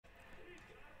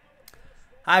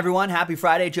Hi, everyone. Happy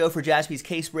Friday. Joe for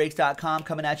JaspysCaseBreaks.com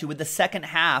coming at you with the second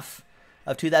half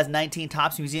of 2019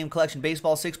 Topps Museum Collection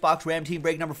Baseball 6-box Ram Team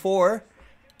Break number 4.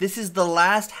 This is the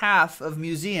last half of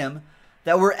Museum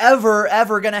that we're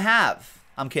ever going to have.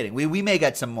 I'm kidding. We may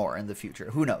get some more in the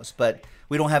future. Who knows? But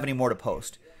we don't have any more to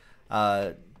post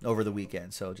over the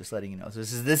weekend. So just letting you know. So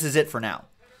this is it for now.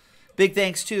 Big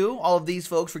thanks to all of these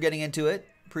folks for getting into it.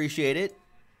 Appreciate it.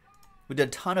 We did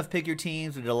a ton of pick your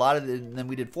teams. We did a lot of, and then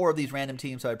we did 4 of these random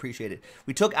teams, so I appreciate it.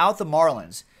 We took out the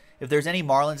Marlins. If there's any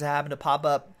Marlins that happen to pop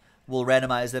up, we'll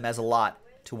randomize them as a lot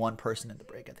to one person in the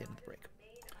break at the end of the break.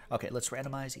 Okay, let's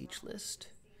randomize each list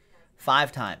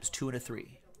 5 times, 2 and a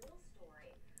 3.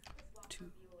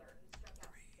 2,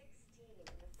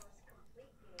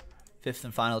 3. 5th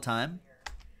and final time.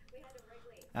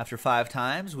 After 5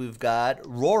 times, we've got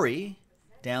Rory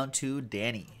down to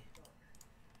Danny.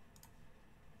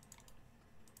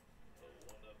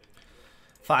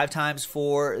 5 times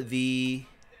for the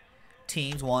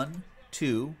teams. 1,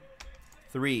 2,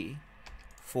 3,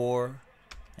 4,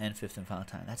 and 5th and final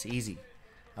time. That's easy.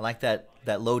 I like that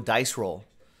low dice roll.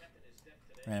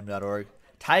 Random.org.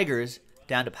 Tigers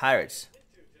down to Pirates.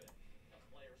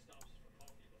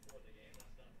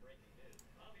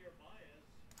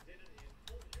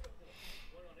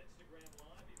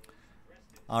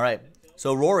 All right.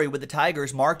 So Rory with the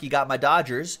Tigers. Mark, you got my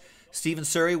Dodgers. Steven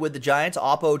Surrey with the Giants,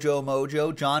 Oppo Joe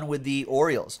Mojo, John with the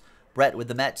Orioles, Brett with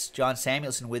the Mets, John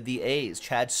Samuelson with the A's,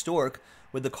 Chad Stork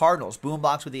with the Cardinals,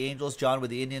 Boombox with the Angels, John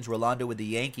with the Indians, Rolando with the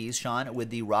Yankees, Sean with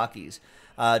the Rockies,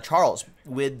 Charles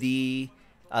with the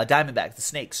Diamondbacks, the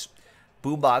Snakes,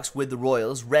 Boombox with the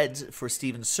Royals, Reds for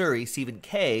Steven Surrey, Stephen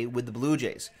K with the Blue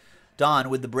Jays, Don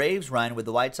with the Braves, Ryan with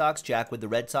the White Sox, Jack with the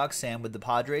Red Sox, Sam with the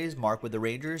Padres, Mark with the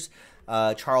Rangers,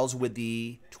 Charles with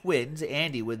the Twins,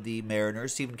 Andy with the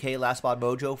Mariners, Stephen K, Last Spot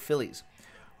Mojo, Phillies,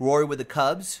 Rory with the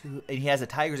Cubs, and he has the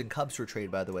Tigers and Cubs for trade,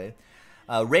 by the way,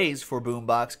 Rays for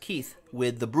Boombox, Keith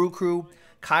with the Brew Crew,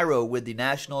 Cairo with the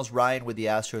Nationals, Ryan with the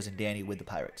Astros, and Danny with the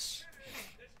Pirates.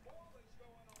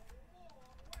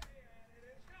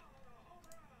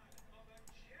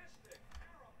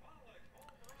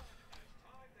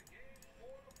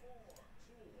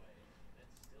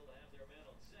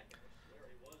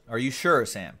 Are you sure,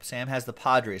 Sam? Sam has the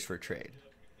Padres for trade.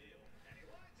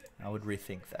 I would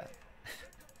rethink that.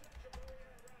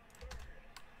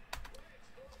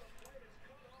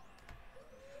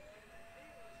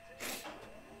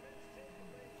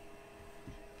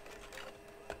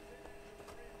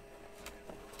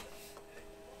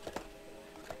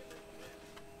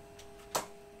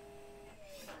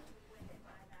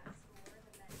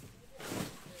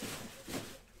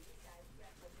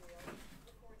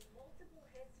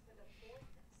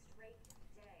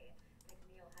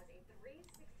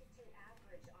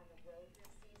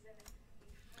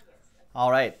 All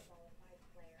right.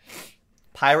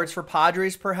 Pirates for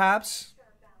Padres, perhaps?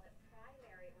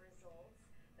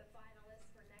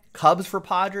 Cubs for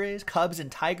Padres? Cubs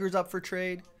and Tigers up for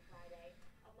trade?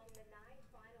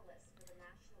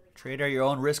 Trade at your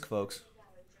own risk, folks.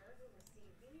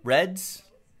 Reds?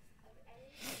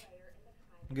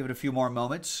 I'll give it a few more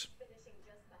moments.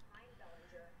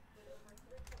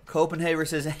 Copenhagen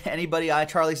says,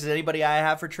 Charlie says, anybody I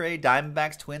have for trade?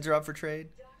 Diamondbacks, Twins are up for trade.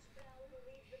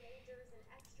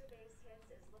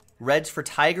 Reds for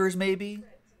Tigers, maybe?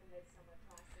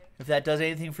 If that does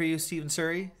anything for you, Steven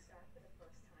Surrey.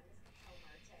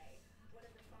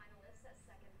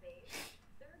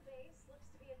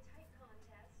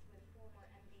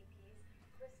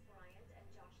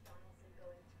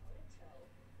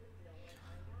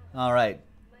 All right.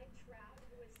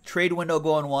 Trade window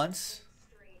going once.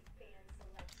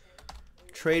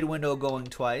 Trade window going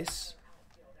twice.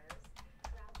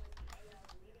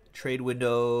 Trade window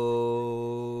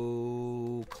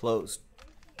closed.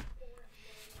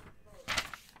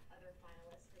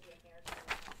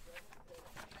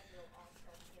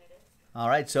 All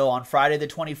right, so on Friday the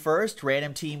 21st,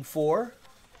 random team 4.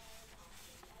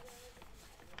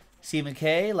 Stephen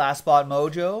K, Last Spot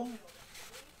Mojo,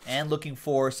 and looking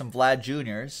for some Vlad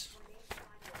Juniors.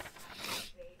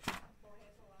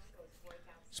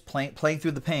 Just playing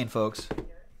through the pain, folks.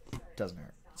 Doesn't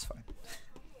hurt. It's fine.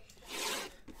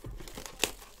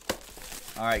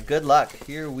 All right, good luck.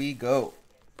 Here we go.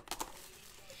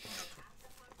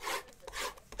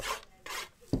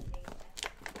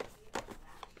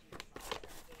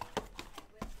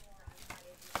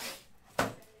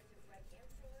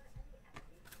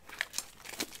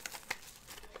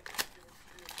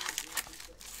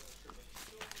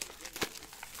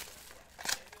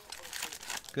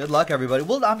 Good luck, everybody.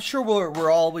 Well, I'm sure we're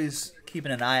always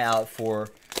keeping an eye out for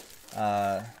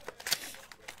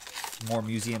more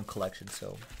museum collections.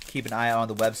 So keep an eye out on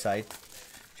the website,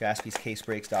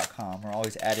 jaspyscasebreaks.com. We're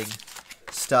always adding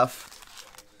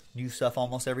stuff, new stuff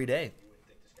almost every day.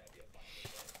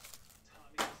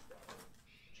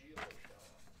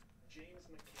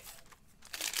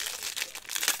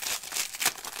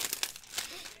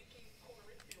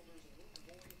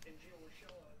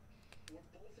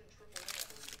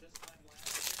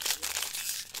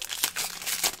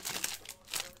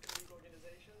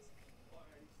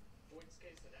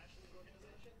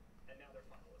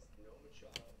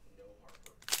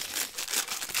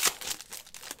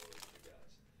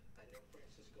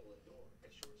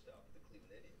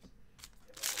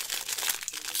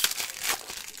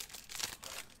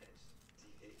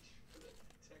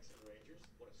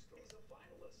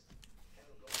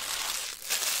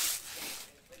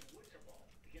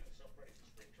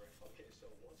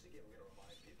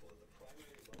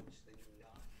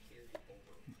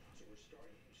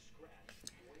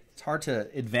 It's hard to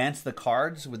advance the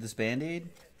cards with this Band-Aid.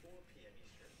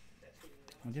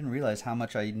 I didn't realize how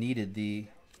much I needed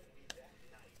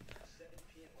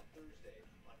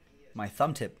my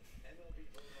thumb tip.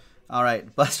 All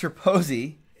right, Buster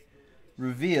Posey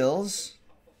reveals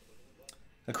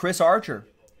a Chris Archer,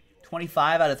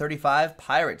 25 out of 35,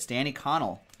 Pirates, Danny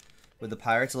Connell with the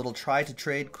Pirates. A little try to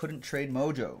trade, couldn't trade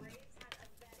mojo.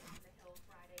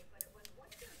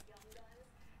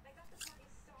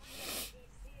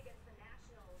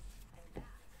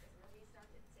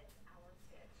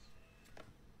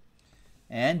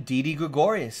 And Didi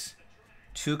Gregorius,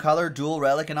 two-color dual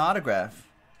relic and autograph.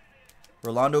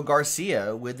 Rolando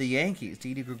Garcia with the Yankees.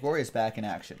 Didi Gregorius back in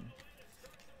action.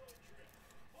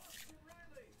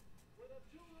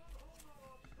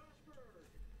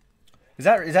 Is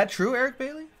that true, Eric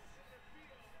Bailey?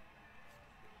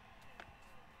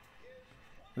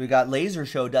 We got Laser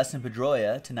Show Dustin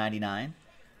Pedroia to 99.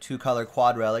 Two-color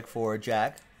quad relic for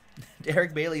Jack.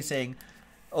 Eric Bailey saying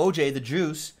OJ the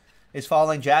Juice is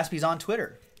following Jaspys on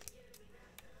Twitter.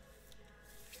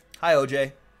 Hi,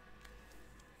 OJ.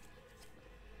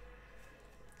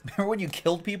 Remember when you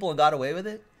killed people and got away with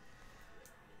it?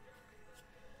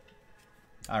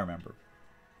 I remember.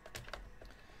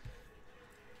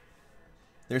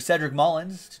 There's Cedric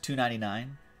Mullins to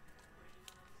 299.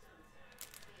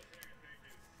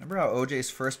 Remember how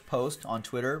OJ's first post on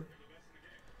Twitter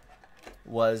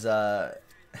was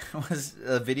was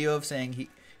a video of saying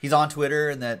he's on Twitter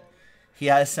and that he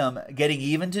has some getting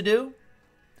even to do?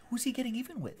 Who's he getting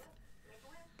even with?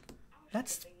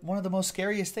 That's one of the most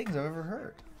scariest things I've ever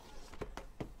heard.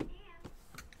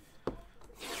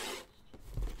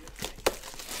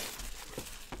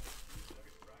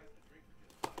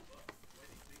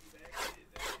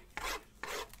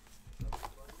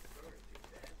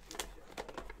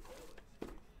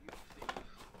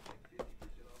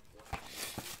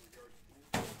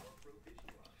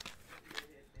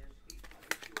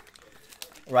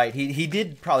 Right, he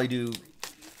did probably do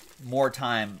more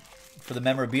time for the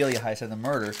memorabilia heist than the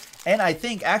murder. And I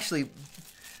think, actually,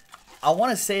 I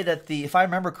want to say that if I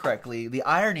remember correctly, the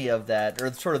irony of that,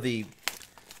 or sort of the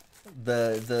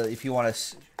if you want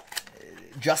to,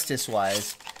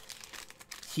 justice-wise,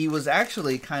 he was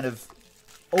actually kind of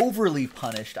overly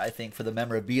punished, I think, for the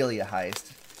memorabilia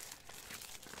heist.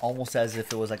 Almost as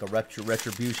if it was like a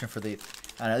retribution for the,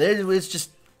 I don't know, it was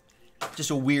just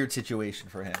a weird situation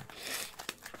for him.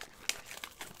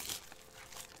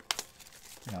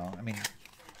 You know, I mean,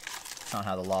 it's not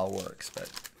how the law works,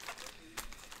 but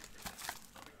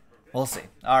we'll see.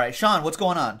 All right, Sean, what's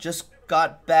going on? Just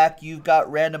got back. You got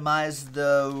randomized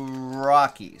the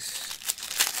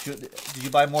Rockies. Did you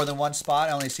buy more than one spot?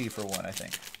 I only see for one, I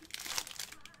think.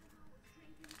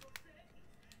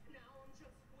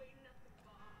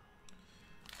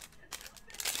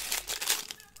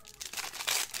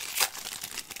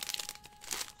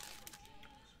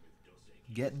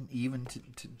 Getting even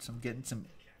getting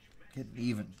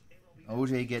even.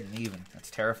 OJ getting even. That's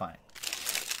terrifying.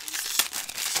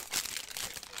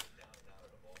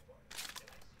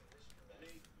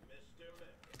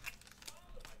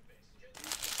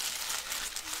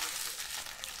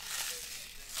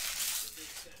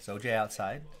 It's OJ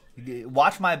outside.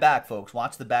 Watch my back, folks.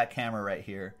 Watch the back camera right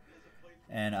here.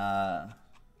 And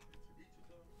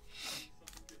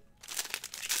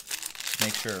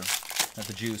make sure that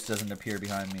the juice doesn't appear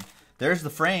behind me. There's the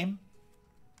frame.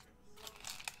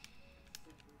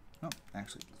 Oh,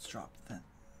 actually, let's drop that.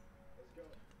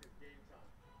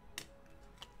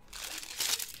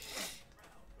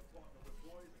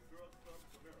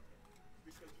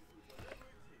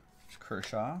 It's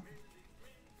Kershaw.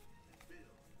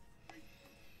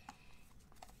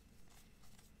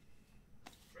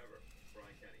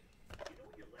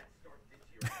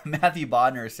 Matthew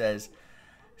Bodner says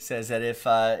that if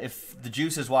the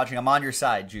Juice is watching, I'm on your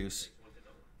side, Juice.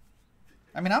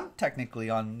 I mean, I'm technically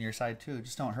on your side too.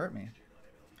 Just don't hurt me.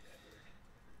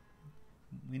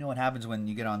 We know what happens when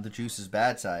you get on the Juice's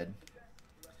bad side.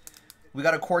 We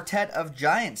got a quartet of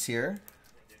Giants here.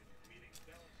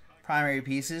 Primary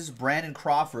pieces: Brandon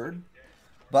Crawford,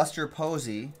 Buster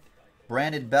Posey,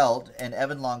 Brandon Belt, and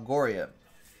Evan Longoria.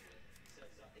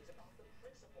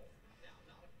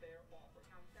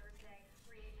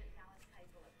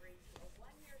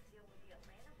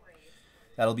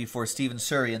 That'll be for Steven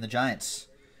Surrey and the Giants.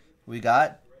 We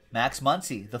got Max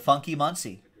Muncy, the Funky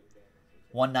Muncy.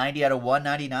 190 out of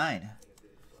 199.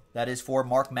 That is for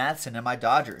Mark Matheson and my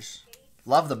Dodgers.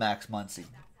 Love the Max Muncy.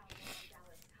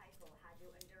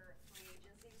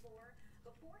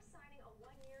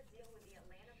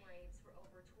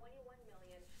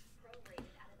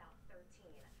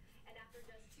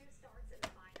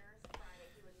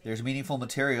 There's meaningful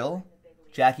material.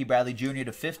 Jackie Bradley Jr.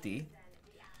 to 50.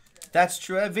 That's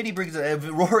true. Vinny brings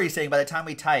Rory's saying by the time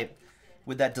we type,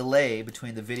 with that delay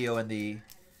between the video and the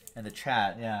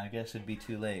chat, yeah, I guess it'd be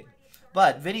too late.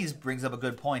 But Vinny brings up a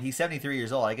good point. He's 73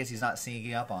 years old. I guess he's not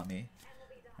sneaking up on me,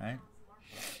 right?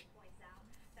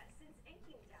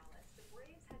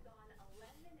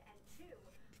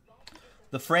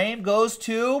 The frame goes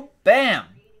to bam,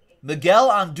 Miguel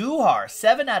Andujar,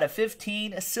 7 out of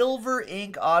 15, silver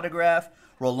ink autograph.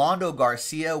 Rolando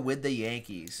Garcia with the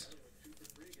Yankees.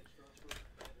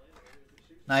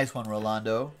 Nice one,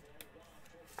 Rolando.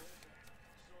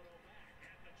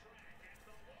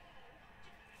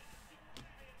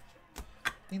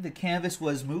 I think the canvas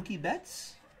was Mookie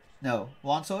Betts. No,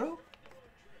 Juan Soto.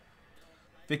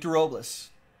 Victor Robles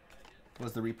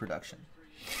was the reproduction.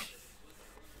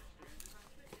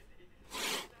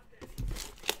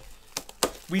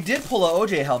 We did pull a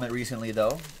OJ helmet recently,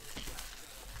 though.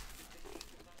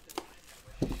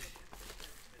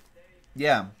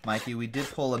 Yeah, Mikey, we did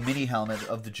pull a mini helmet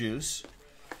of the Juice.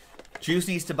 Juice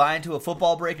needs to buy into a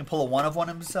football break and pull a one-of-one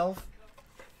himself.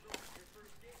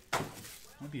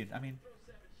 Would be, I mean,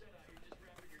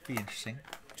 be interesting.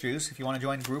 Juice, if you want to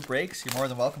join group breaks, you're more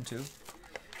than welcome to.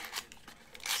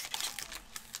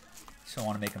 Just don't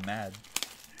want to make him mad.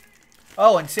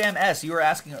 Oh, and Sam S., you were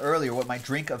asking earlier what my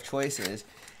drink of choice is.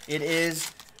 It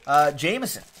is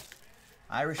Jameson,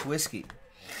 Irish whiskey.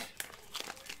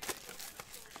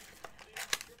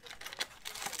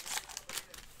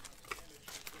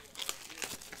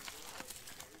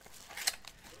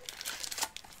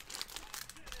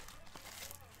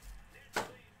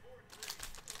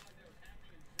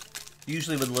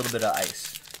 Usually with a little bit of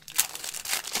ice.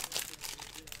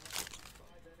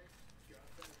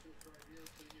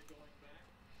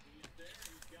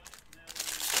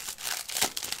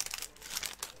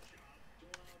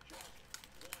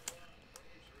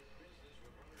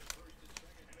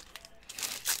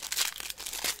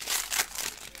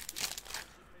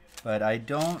 But I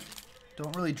don't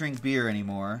really drink beer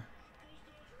anymore.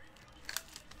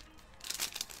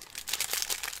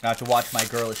 I have to watch my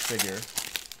girlish figure.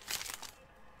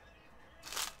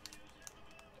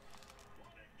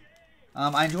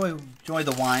 I enjoy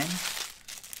the wine,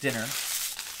 dinner,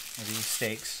 maybe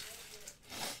steaks.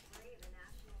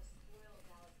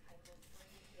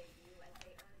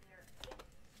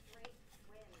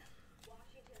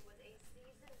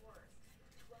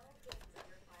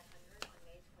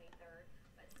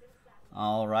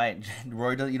 All right,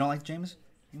 Roy, you don't like James?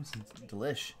 Jameson's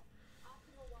delish.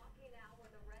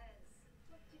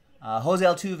 Jose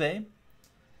Altuve,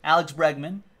 Alex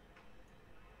Bregman,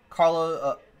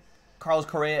 Carlos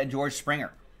Correa, and George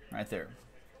Springer, right there.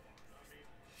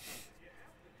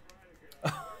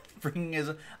 Bringing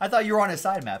his, I thought you were on his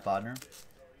side, Matt Bodner.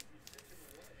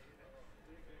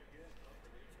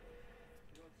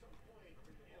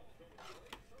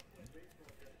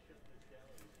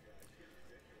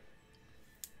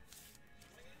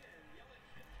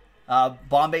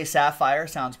 Bombay Sapphire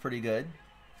sounds pretty good.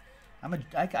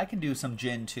 I can do some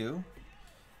gin too.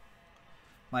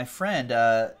 My friend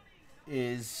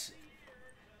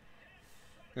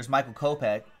there's Michael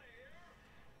Kopech,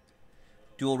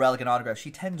 dual relic and autograph.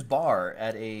 She tends bar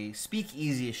at a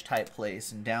speakeasy-ish type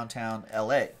place in downtown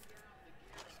LA.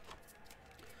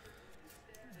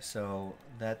 So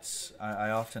that's I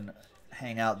often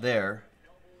hang out there,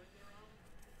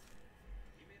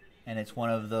 and it's one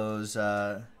of those.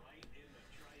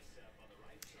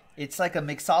 It's like a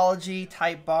mixology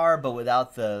type bar, but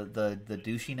without the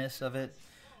douchiness of it.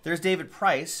 There's David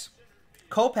Price.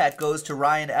 Kopech goes to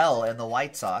Ryan L. and the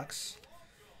White Sox.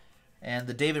 And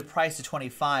the David Price to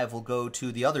 25 will go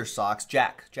to the other Sox,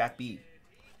 Jack B.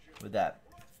 with that.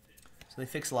 So they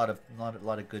fix a lot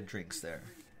of good drinks there.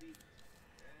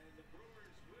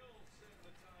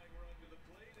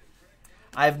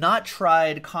 I have not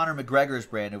tried Conor McGregor's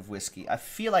brand of whiskey. I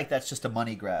feel like that's just a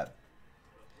money grab.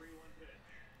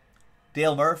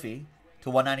 Dale Murphy to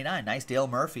 199. Nice Dale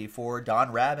Murphy for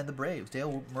Don Rabb and the Braves.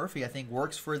 Dale Murphy, I think,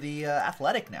 works for the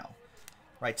Athletic now.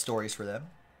 Writes stories for them.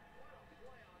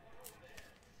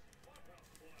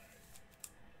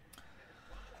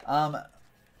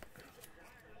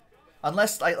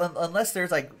 Unless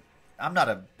there's like, I'm not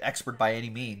an expert by any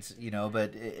means, you know,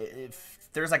 but if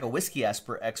there's like a whiskey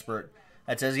expert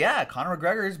that says, yeah, Conor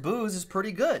McGregor's booze is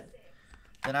pretty good,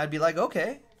 then I'd be like,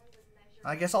 okay,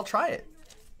 I guess I'll try it.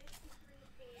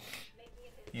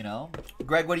 You know,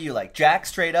 Greg, what do you like? Jack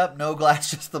straight up, no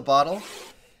glass, just the bottle.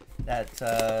 That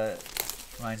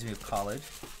reminds me of college.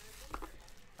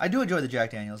 I do enjoy the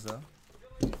Jack Daniels though.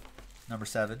 Number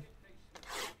 7.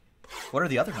 What are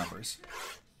the other numbers?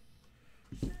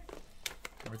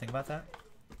 Ever think about that?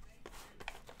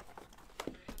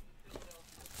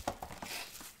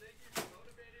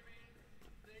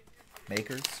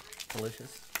 Makers,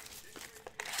 delicious.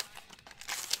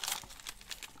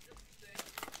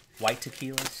 White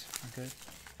tequilas are good.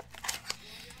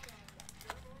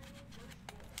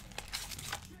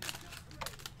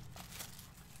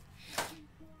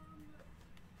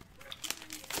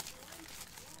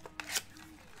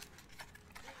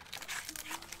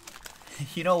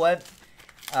 You know what?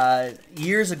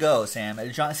 Years ago, Sam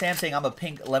saying I'm a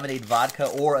pink lemonade vodka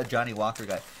or a Johnny Walker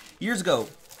guy. Years ago,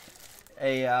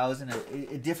 I was in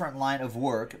a different line of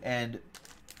work, and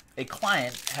a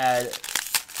client had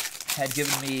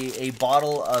given me a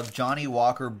bottle of Johnny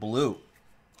Walker Blue.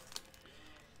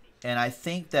 And I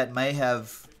think that may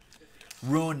have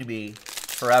ruined me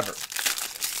forever.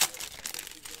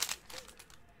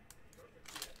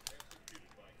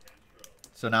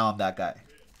 So now I'm that guy.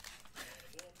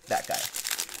 That guy.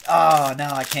 Oh,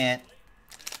 now I can't.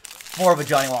 More of a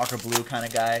Johnny Walker Blue kind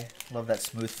of guy. Love that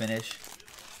smooth finish.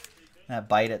 That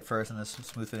bite at first and the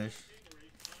smooth finish.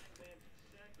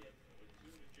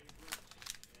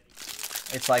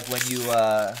 It's like when you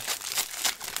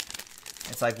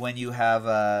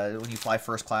when you fly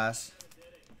first class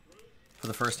for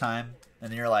the first time,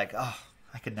 and then you're like, oh,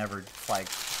 I could never fly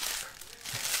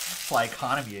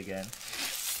economy again.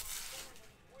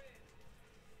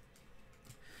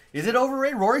 Is it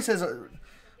overrated? Rory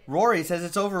says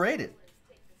it's overrated.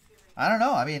 I don't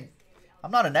know. I mean,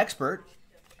 I'm not an expert.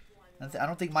 I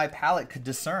don't think my palate could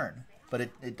discern, but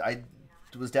it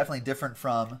was definitely different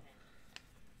from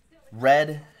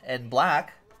red and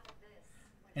black,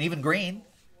 and even green.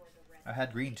 I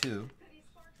had green too.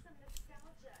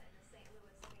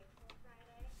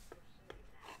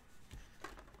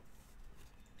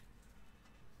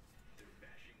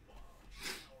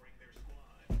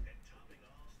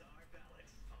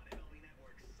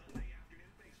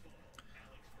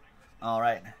 All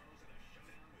right.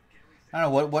 I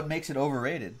don't know what makes it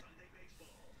overrated.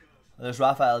 There's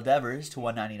Rafael Devers to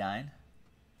 199.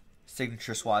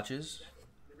 Signature swatches.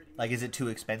 Like, is it too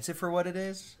expensive for what it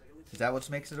is? Is that what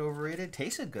makes it overrated?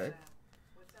 Tasted good.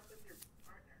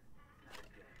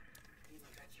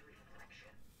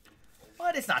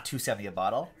 But it's not $270 a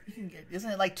bottle. You can get, isn't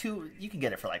it like $2? You can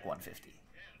get it for like $150.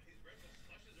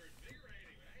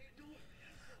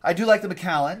 I do like the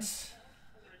Macallans.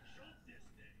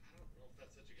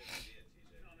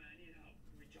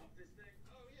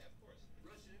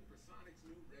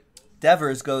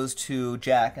 Devers goes to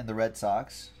Jack and the Red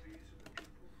Sox.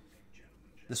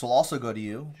 This will also go to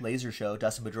you, Laser Show,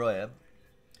 Dustin Pedroia.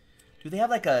 Do they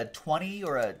have like a 20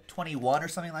 or a 21 or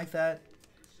something like that?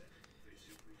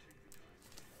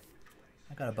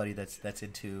 I got a buddy that's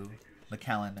into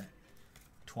Macallan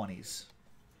 20s.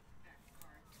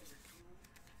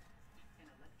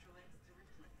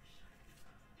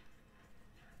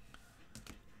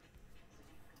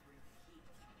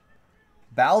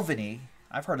 Balvenie.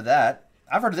 I've heard of that.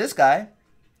 I've heard of this guy.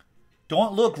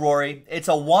 Don't look, Rory. It's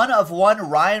a 1-of-1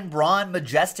 Ryan Braun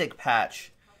Majestic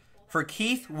patch for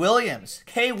Keith Williams.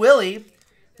 K. Willie,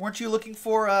 weren't you looking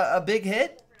for a big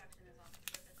hit?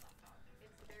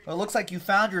 Well, it looks like you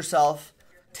found yourself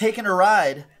taking a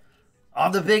ride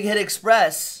on the Big Hit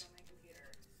Express.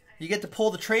 You get to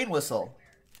pull the train whistle.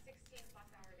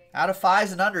 Out of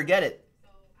 5s and under, get it.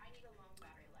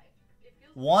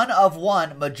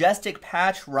 1-of-1 Majestic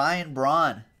patch Ryan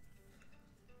Braun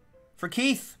for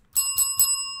Keith.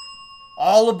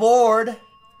 All aboard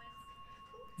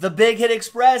the Big Hit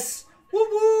Express. Woo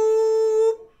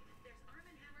woo!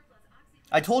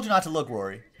 I told you not to look,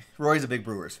 Rory. Rory's a big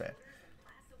Brewers fan.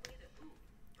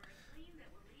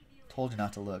 Told you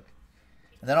not to look.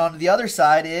 And then on the other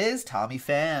side is Tommy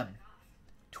Pham.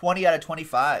 20 out of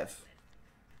 25.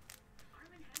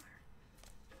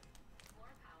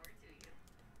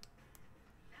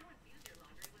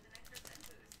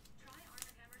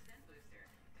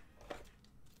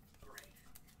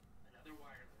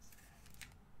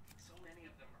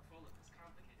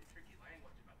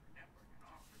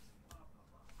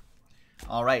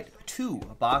 All right, 2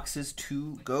 boxes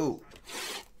to go.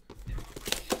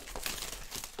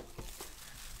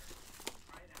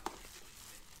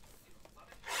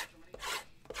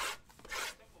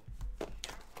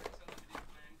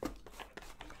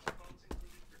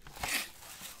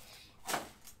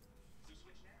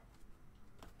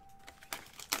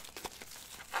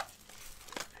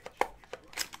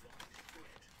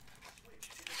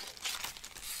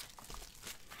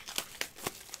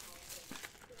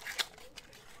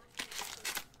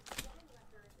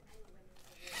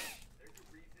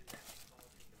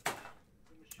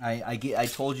 I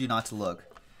told you not to look.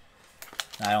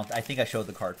 I think I showed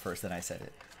the card first, then I said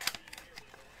it.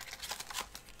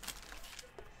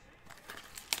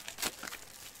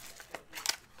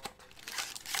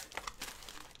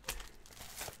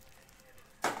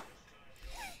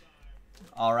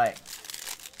 All right.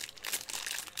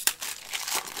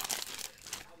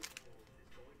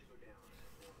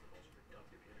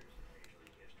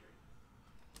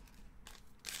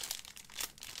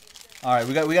 All right,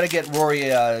 we got to get Rory.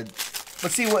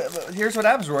 Let's see what. Here's what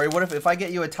happens, Rory. What if I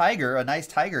get you a tiger, a nice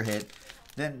tiger hit?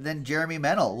 Then Jeremy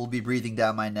Mennel will be breathing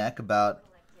down my neck about.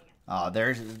 Oh,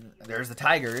 there's the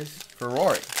Tigers for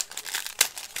Rory.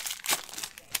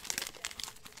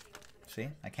 See,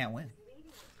 I can't win.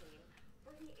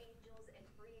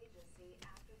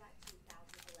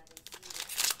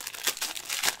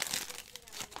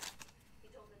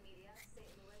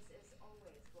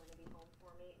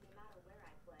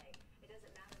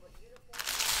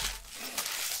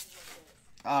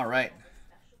 All right.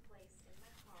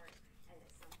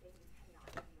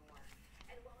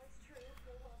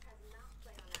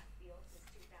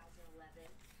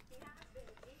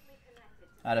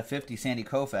 Out of 50, Sandy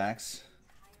Koufax.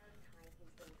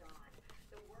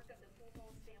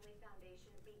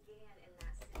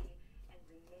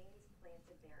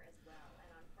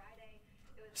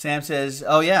 Sam says,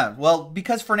 oh, yeah. Well,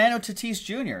 because Fernando Tatis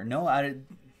Jr. No,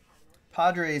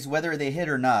 Padres, whether they hit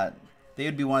or not, they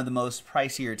would be one of the most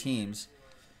pricier teams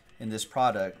in this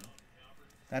product.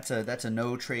 That's a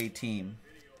no-trade team.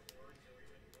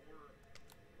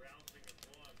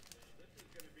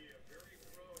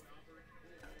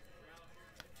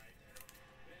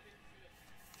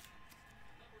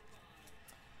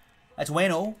 That's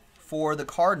Wayno for the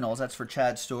Cardinals. That's for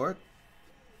Chad Stewart.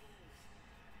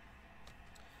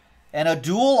 And a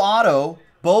dual auto,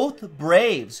 both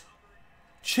Braves.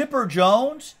 Chipper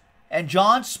Jones and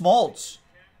John Smoltz.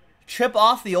 Chip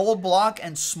off the old block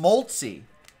and Smoltzy.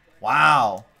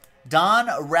 Wow. Don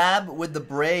Rabb with the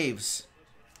Braves.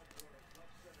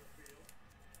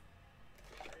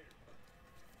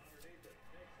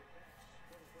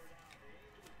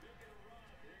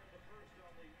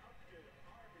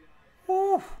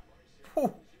 Whew.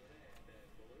 Whew.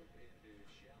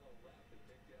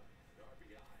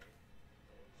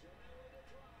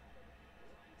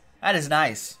 That is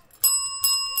nice.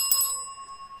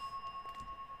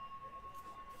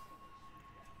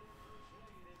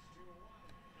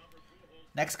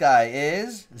 Next guy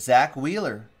is Zach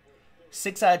Wheeler.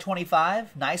 6 out of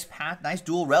 25. Nice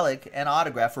dual relic and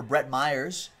autograph for Brett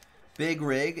Myers, Big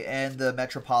Rig, and the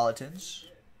Metropolitans.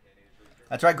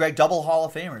 That's right, Greg. Double Hall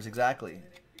of Famers, exactly.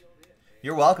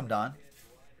 You're welcome, Don.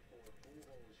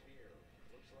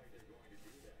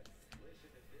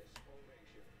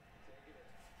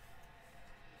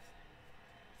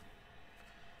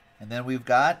 And then we've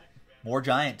got more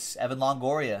Giants. Evan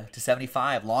Longoria to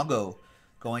 75. Longo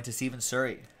going to Steven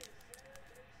Surrey.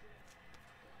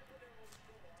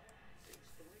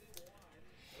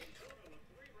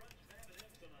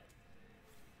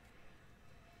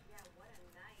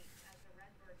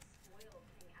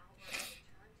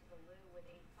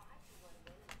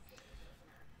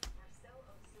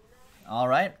 All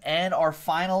right, and our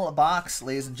final box,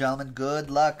 ladies and gentlemen.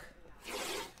 Good luck.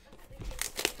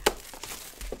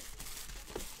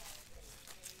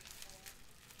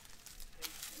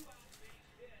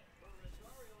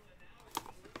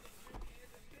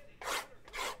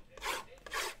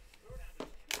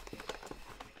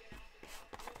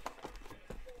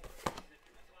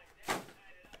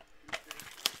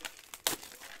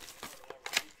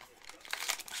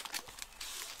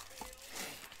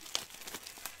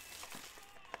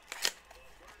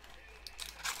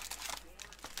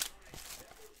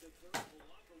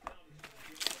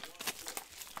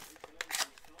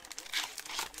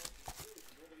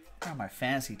 How my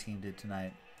fantasy team did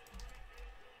tonight.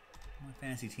 My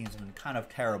fantasy team's been kind of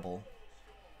terrible.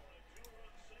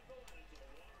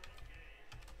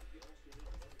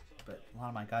 But a lot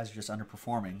of my guys are just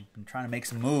underperforming. I'm trying to make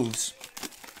some moves.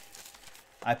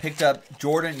 I picked up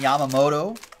Jordan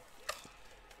Yamamoto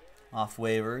off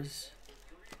waivers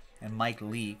and Mike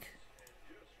Leake.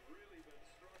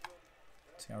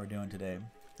 Let's see how we're doing today.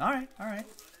 All right, all right.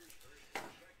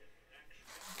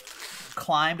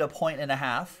 Climbed a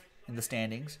 1.5 in the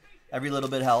standings. Every little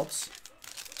bit helps.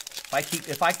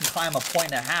 If I can climb a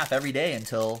 1.5 every day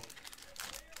until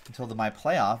my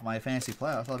fantasy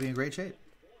playoff, I'll be in great shape.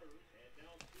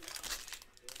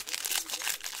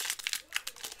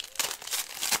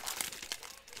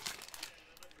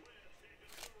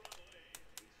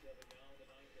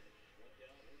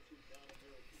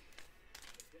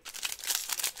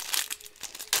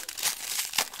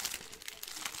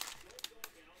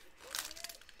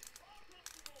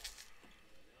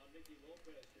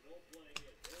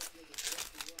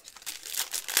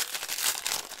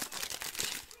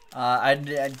 I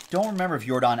don't remember if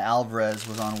Yordan Alvarez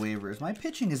was on waivers. My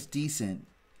pitching is decent.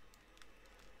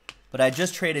 But I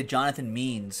just traded Jonathan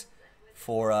Means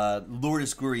for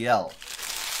Lourdes Gurriel.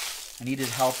 I needed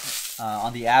help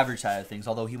on the average side of things,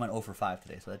 although he went 0 for 5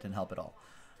 today, so that didn't help at all.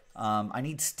 I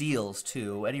need steals,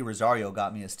 too. Eddie Rosario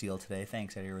got me a steal today.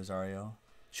 Thanks, Eddie Rosario.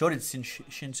 So did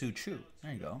Shin-Soo Choo.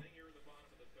 There you go.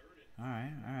 All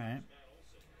right, all right.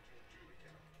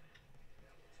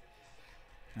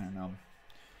 I don't know.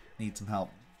 Need some help.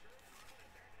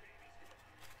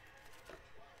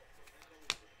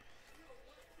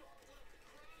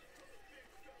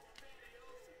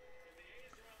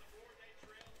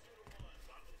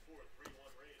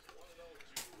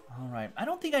 All right. I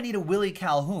don't think I need a Willie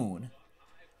Calhoun.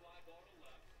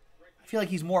 I feel like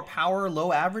he's more power,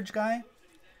 low average guy.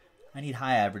 I need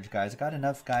high average guys. I got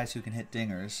enough guys who can hit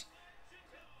dingers.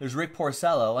 There's Rick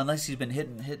Porcello, unless he's been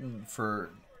hitting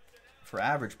for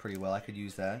average pretty well. I could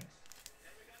use that.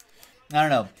 I don't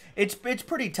know. It's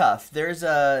pretty tough.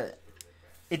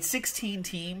 It's 16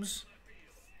 teams,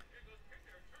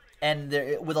 and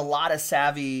with a lot of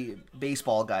savvy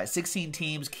baseball guys. 16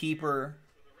 teams, keeper,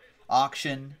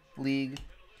 auction, league.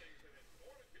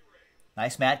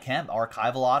 Nice Matt Kemp,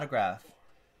 archival autograph.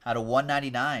 Out of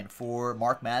 199 for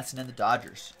Mark Madsen and the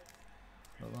Dodgers.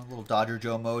 A little Dodger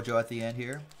Joe Mojo at the end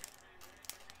here.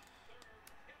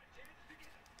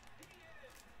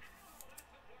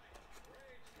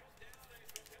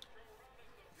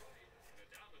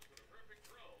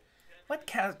 What?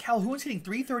 Calhoun's hitting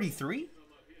 333?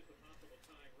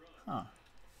 Huh.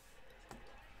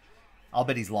 I'll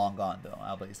bet he's long gone, though.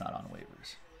 I'll bet he's not on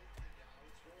waivers.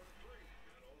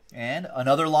 And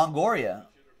another Longoria.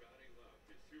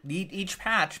 Each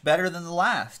patch better than the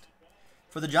last.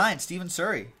 For the Giants, Steven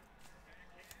Surrey.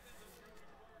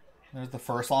 There's the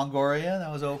first Longoria.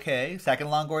 That was okay. Second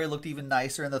Longoria looked even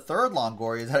nicer. And the third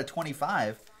Longoria is at a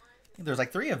 25. I think there's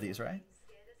like 3 of these, right?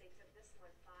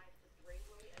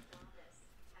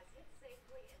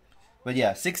 But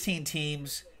yeah, 16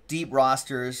 teams, deep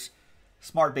rosters,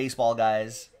 smart baseball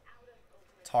guys.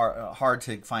 It's hard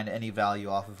to find any value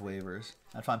off of waivers.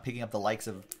 That's why I'm picking up the likes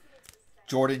of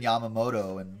Jordan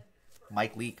Yamamoto and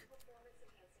Mike Leake.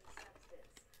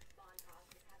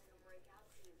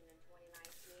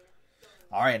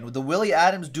 All right, and with the Willie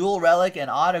Adams dual relic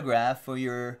and autograph for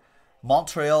your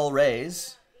Montreal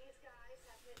Rays.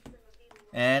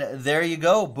 And there you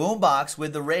go, boombox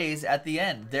with the Rays at the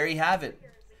end. There you have it.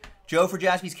 Joe for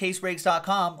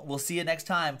JaspysCaseBreaks.com. We'll see you next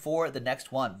time for the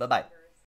next one. Bye-bye.